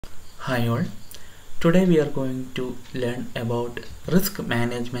Hi all. Today we are going to learn about risk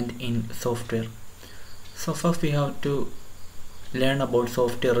management in software. So first we have to learn about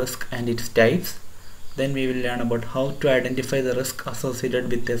software risk and its types. Then we will learn about how to identify the risk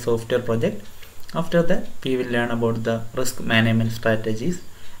associated with a software project. After that we will learn about the risk management strategies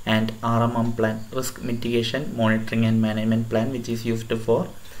and RMM plan, risk mitigation, monitoring and management plan, which is used for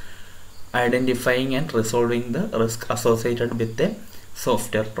identifying and resolving the risk associated with a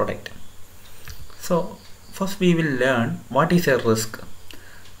software product. So first we will learn what is a risk.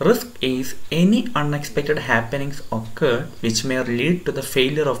 Risk is any unexpected happenings occurred which may lead to the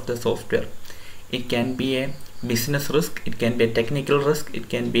failure of the software. It can be a business risk, it can be a technical risk, it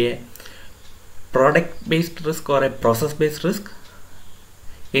can be a product based risk or a process based risk.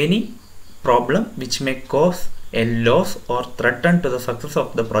 Any problem which may cause a loss or threaten to the success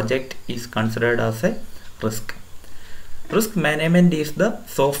of the project is considered as a risk. Risk management is the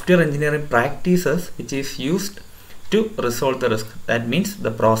software engineering practices which is used to resolve the risk. That means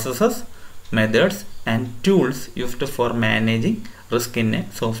the processes, methods and tools used for managing risk in a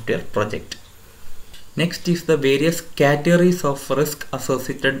software project. Next is the various categories of risk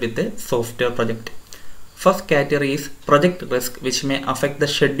associated with a software project. First category is project risk, which may affect the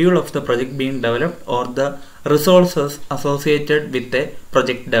schedule of the project being developed or the resources associated with a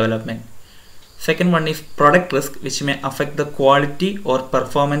project development. Second one is product risk, which may affect the quality or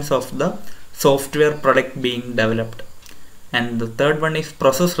performance of the software product being developed. And the third one is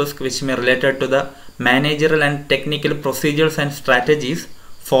process risk, which may related to the managerial and technical procedures and strategies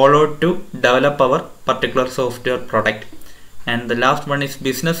followed to develop our particular software product. And the last one is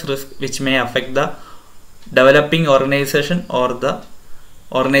business risk, which may affect the developing organization or the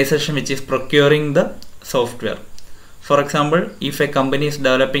organization which is procuring the software. For example, if a company is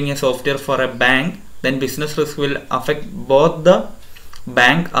developing a software for a bank, then business risk will affect both the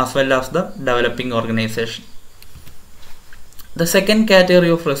bank as well as the developing organization. The second category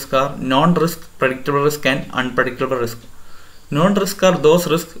of risk are non-risk, predictable risk and unpredictable risk. Non-risk are those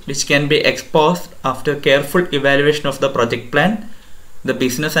risks which can be exposed after careful evaluation of the project plan, the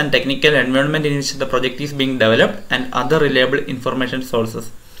business and technical environment in which the project is being developed and other reliable information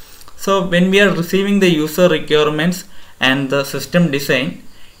sources. So when we are receiving the user requirements and the system design,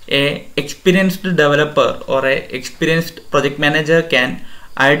 a experienced developer or a experienced project manager can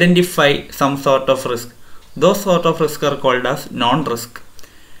identify some sort of risk. Those sort of risks are called as non-risk.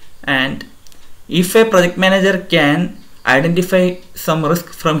 And if a project manager can identify some risk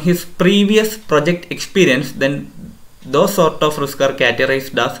from his previous project experience, then those sort of risks are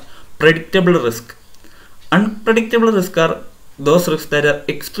categorized as predictable risk. Unpredictable risks are those risks that are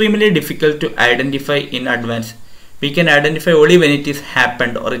extremely difficult to identify in advance. We can identify only when it is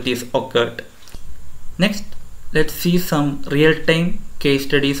happened or it is occurred. Next, let's see some real-time case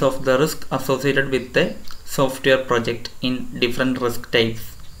studies of the risk associated with the software project in different risk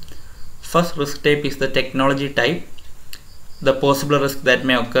types. First risk type is the technology type. The possible risk that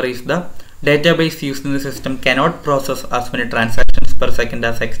may occur is the database used in the system cannot process as many transactions per second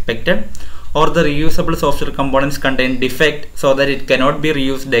as expected, or the reusable software components contain defect so that it cannot be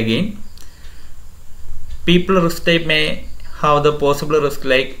reused again. People risk type may have the possible risk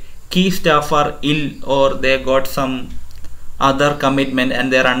like key staff are ill or they got some other commitment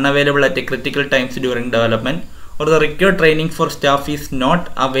and they are unavailable at a critical times during development, or the required training for staff is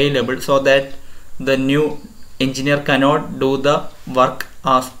not available so that the new engineer cannot do the work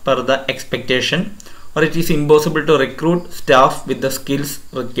as per the expectation, or it is impossible to recruit staff with the skills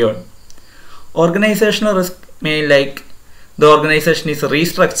required. Organizational risk may like the organization is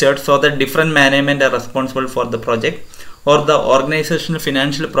restructured so that different management are responsible for the project, or the organizational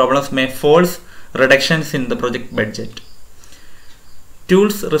financial problems may force reductions in the project budget.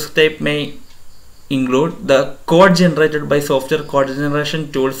 Tools risk type may include the code generated by software code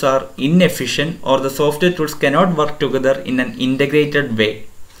generation tools are inefficient, or the software tools cannot work together in an integrated way.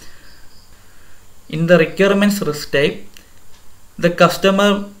 In the requirements risk type, the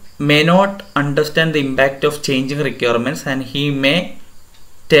customer may not understand the impact of changing requirements and he may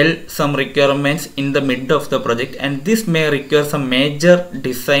tell some requirements in the mid of the project, and this may require some major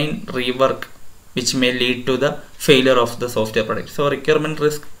design rework which may lead to the failure of the software product. So requirement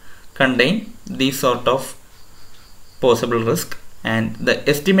risk contain these sort of possible risk, and the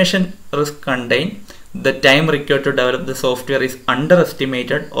estimation risk contain the time required to develop the software is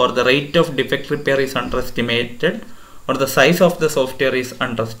underestimated, or the rate of defect repair is underestimated, or the size of the software is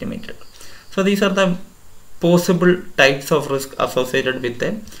underestimated. So these are the possible types of risk associated with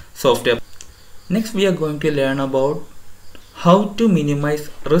the software. Next we are going to learn about how to minimize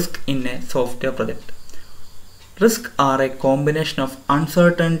risk in a software project. Risks are a combination of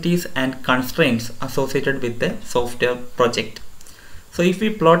uncertainties and constraints associated with a software project. So if we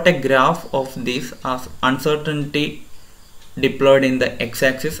plot a graph of this as uncertainty deployed in the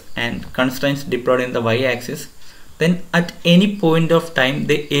x-axis and constraints deployed in the y-axis, then at any point of time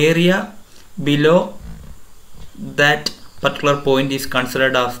the area below that particular point is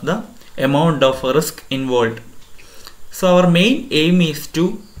considered as the amount of risk involved. So our main aim is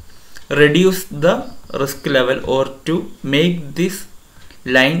to reduce the risk level or to make this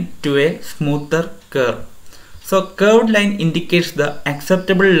line to a smoother curve. So curved line indicates the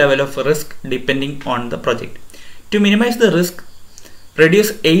acceptable level of risk depending on the project. To minimize the risk,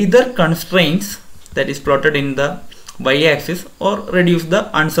 reduce either constraints that is plotted in the y-axis or reduce the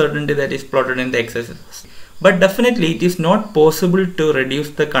uncertainty that is plotted in the x-axis. But definitely it is not possible to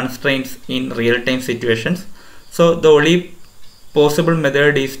reduce the constraints in real-time situations. So the only possible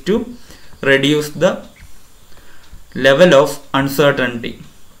method is to reduce the level of uncertainty.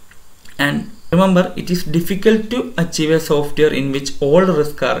 And remember, it is difficult to achieve a software in which all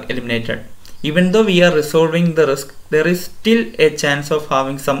risks are eliminated. Even though we are resolving the risk, there is still a chance of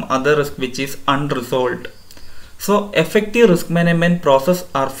having some other risk which is unresolved. So effective risk management process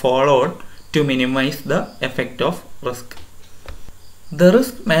are followed to minimize the effect of risk. The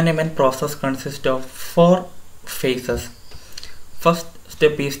risk management process consists of 4 phases. First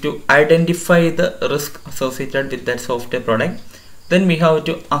step is to identify the risk associated with that software product. Then we have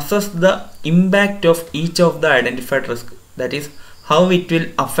to assess the impact of each of the identified risks, that is how it will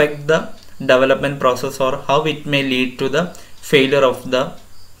affect the development process or how it may lead to the failure of the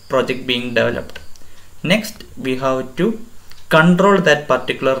project being developed. Next, we have to control that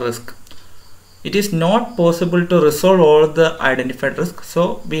particular risk. It is not possible to resolve all the identified risks,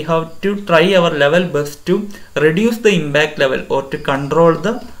 so we have to try our level best to reduce the impact level or to control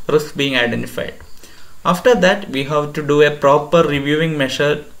the risk being identified. After that, we have to do a proper reviewing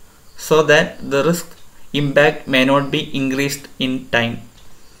measure so that the risk impact may not be increased in time.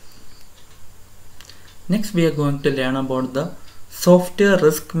 Next, we are going to learn about the software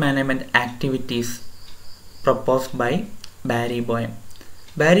risk management activities proposed by Boehm.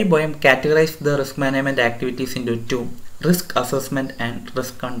 Boehm categorized the risk management activities into 2: risk assessment and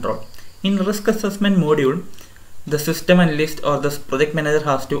risk control. In risk assessment module, the system analyst or the project manager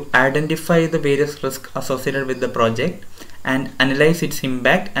has to identify the various risks associated with the project and analyze its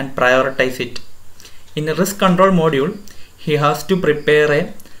impact and prioritize it. In the risk control module, he has to prepare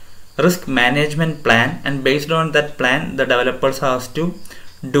a risk management plan, and based on that plan the developers has to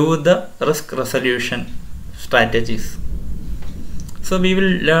do the risk resolution strategies. So we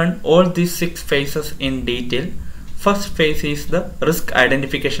will learn all these 6 phases in detail. First phase is the risk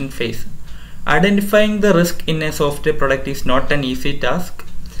identification phase. Identifying the risk in a software product is not an easy task.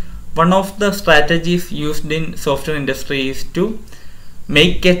 One of the strategies used in software industry is to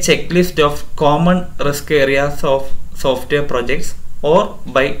make a checklist of common risk areas of software projects, or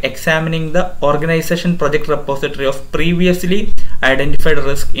by examining the organization project repository of previously identified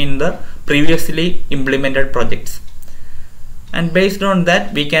risk in the previously implemented projects. And based on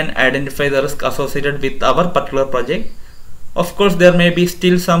that, we can identify the risk associated with our particular project. Of course, there may be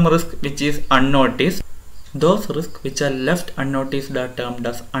still some risk which is unnoticed. Those risks which are left unnoticed are termed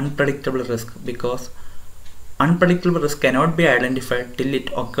as unpredictable risk, because unpredictable risk cannot be identified till it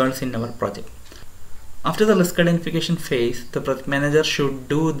occurs in our project. After the risk identification phase, the project manager should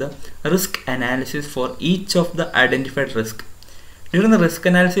do the risk analysis for each of the identified risks. During the risk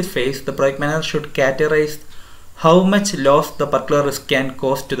analysis phase, the project manager should categorize how much loss the particular risk can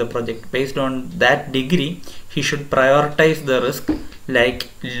cause to the project. Based on that degree, he should prioritize the risk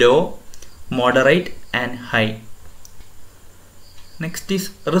like low, moderate and high. Next is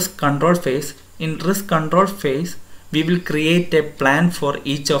risk control phase. In risk control phase, we will create a plan for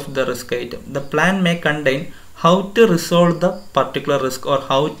each of the risk item. The plan may contain how to resolve the particular risk or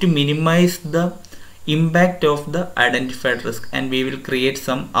how to minimize the impact of the identified risk, and we will create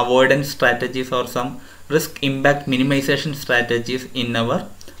some avoidance strategies or some risk impact minimization strategies in our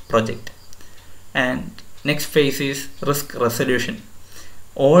project. And next phase is risk resolution.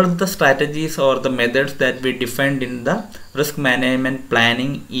 All the strategies or the methods that we defined in the risk management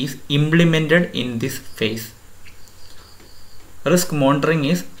planning is implemented in this phase. Risk monitoring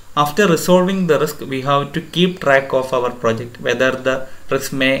is, after resolving the risk, we have to keep track of our project, whether the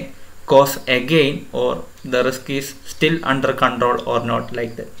risk may cause again or the risk is still under control or not,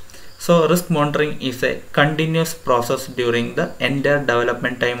 like that. So risk monitoring is a continuous process during the entire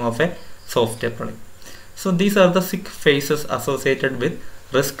development time of a software product. So these are the 6 phases associated with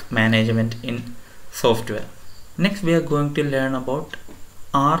risk management in software. Next, we are going to learn about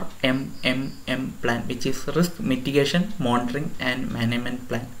RMMM plan, which is risk mitigation, monitoring and management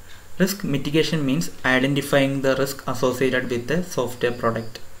plan. Risk mitigation means identifying the risk associated with a software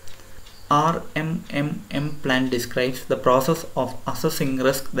product. RMMM plan describes the process of assessing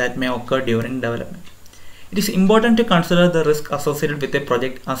risk that may occur during development. It is important to consider the risk associated with a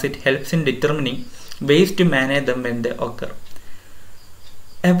project as it helps in determining ways to manage them when they occur.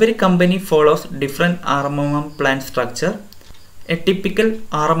 Every company follows different RMMM plan structure. A typical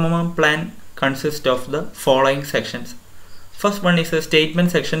RMMM plan consists of the following sections. First one is a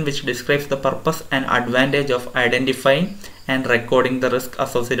statement section which describes the purpose and advantage of identifying and recording the risk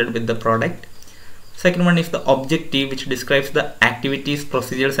associated with the product. Second one is the objective, which describes the activities,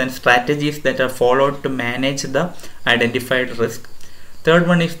 procedures and strategies that are followed to manage the identified risk. Third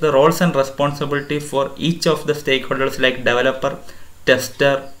one is the roles and responsibility for each of the stakeholders like developer,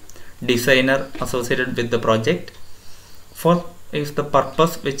 tester, designer associated with the project. Fourth is the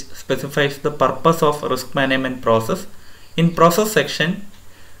purpose, which specifies the purpose of risk management process. In process section,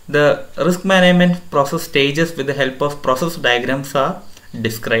 the risk management process stages with the help of process diagrams are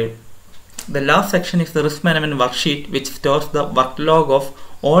described. The last section is the risk management worksheet, which stores the work log of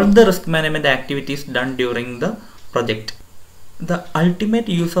all the risk management activities done during the project. The ultimate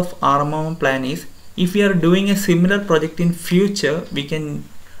use of RMMM plan is if we are doing a similar project in future, we can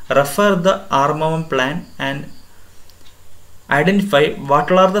refer the RMMM plan and identify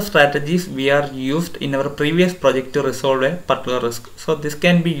what are the strategies we are used in our previous project to resolve a particular risk. So this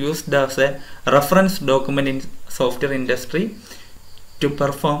can be used as a reference document in software industry to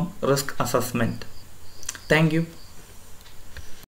perform risk assessment. Thank you.